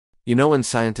You know, when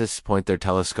scientists point their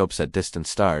telescopes at distant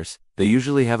stars, they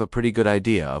usually have a pretty good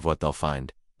idea of what they'll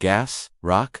find. Gas,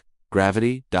 rock,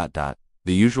 gravity, the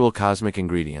usual cosmic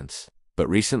ingredients. But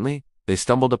recently, they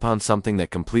stumbled upon something that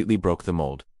completely broke the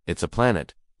mold. It's a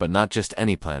planet, but not just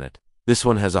any planet. This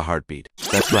one has a heartbeat.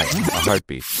 That's right, a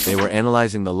heartbeat. They were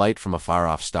analyzing the light from a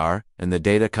far-off star, and the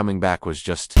data coming back was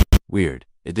just weird.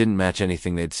 It didn't match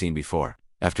anything they'd seen before.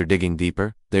 After digging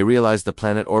deeper, they realized the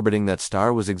planet orbiting that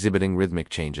star was exhibiting rhythmic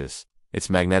changes. Its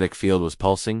magnetic field was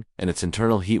pulsing, and its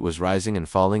internal heat was rising and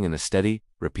falling in a steady,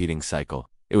 repeating cycle.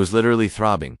 It was literally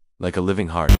throbbing, like a living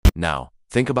heart. Now,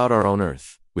 think about our own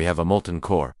Earth. We have a molten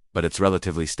core, but it's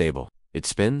relatively stable. It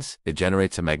spins, it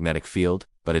generates a magnetic field,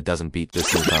 but it doesn't beat.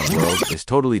 This newfound world is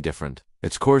totally different.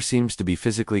 Its core seems to be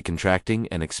physically contracting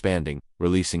and expanding,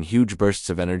 releasing huge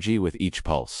bursts of energy with each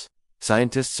pulse.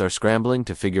 Scientists are scrambling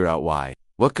to figure out why.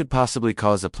 What could possibly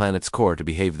cause a planet's core to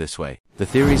behave this way? The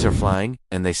theories are flying,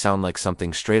 and they sound like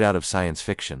something straight out of science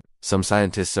fiction. Some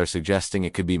scientists are suggesting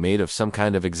it could be made of some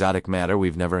kind of exotic matter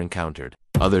we've never encountered.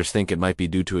 Others think it might be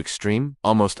due to extreme,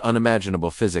 almost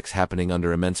unimaginable physics happening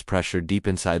under immense pressure deep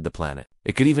inside the planet.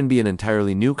 It could even be an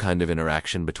entirely new kind of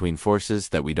interaction between forces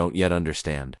that we don't yet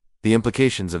understand. The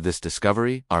implications of this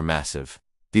discovery are massive.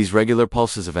 These regular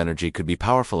pulses of energy could be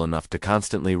powerful enough to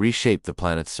constantly reshape the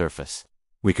planet's surface.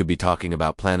 We could be talking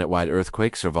about planet-wide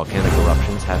earthquakes or volcanic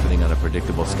eruptions happening on a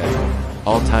predictable schedule,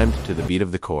 all timed to the beat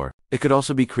of the core. It could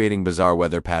also be creating bizarre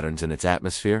weather patterns in its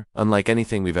atmosphere, unlike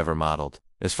anything we've ever modeled.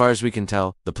 As far as we can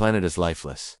tell, the planet is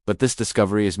lifeless. But this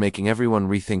discovery is making everyone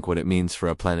rethink what it means for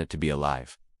a planet to be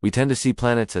alive. We tend to see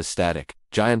planets as static,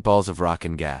 giant balls of rock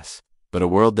and gas. But a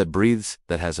world that breathes,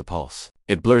 that has a pulse.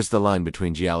 It blurs the line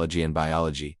between geology and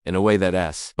biology, in a way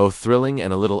that's both thrilling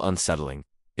and a little unsettling.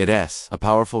 It's a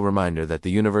powerful reminder that the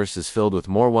universe is filled with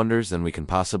more wonders than we can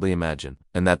possibly imagine,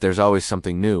 and that there's always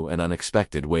something new and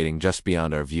unexpected waiting just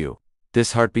beyond our view.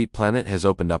 This heartbeat planet has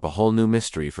opened up a whole new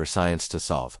mystery for science to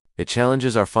solve. It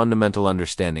challenges our fundamental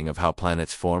understanding of how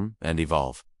planets form and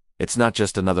evolve. It's not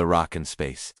just another rock in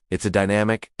space. It's a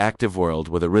dynamic, active world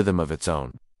with a rhythm of its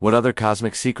own. What other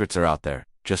cosmic secrets are out there,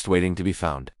 just waiting to be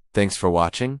found? Thanks for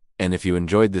watching, and if you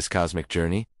enjoyed this cosmic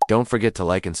journey, don't forget to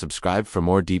like and subscribe for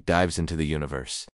more deep dives into the universe.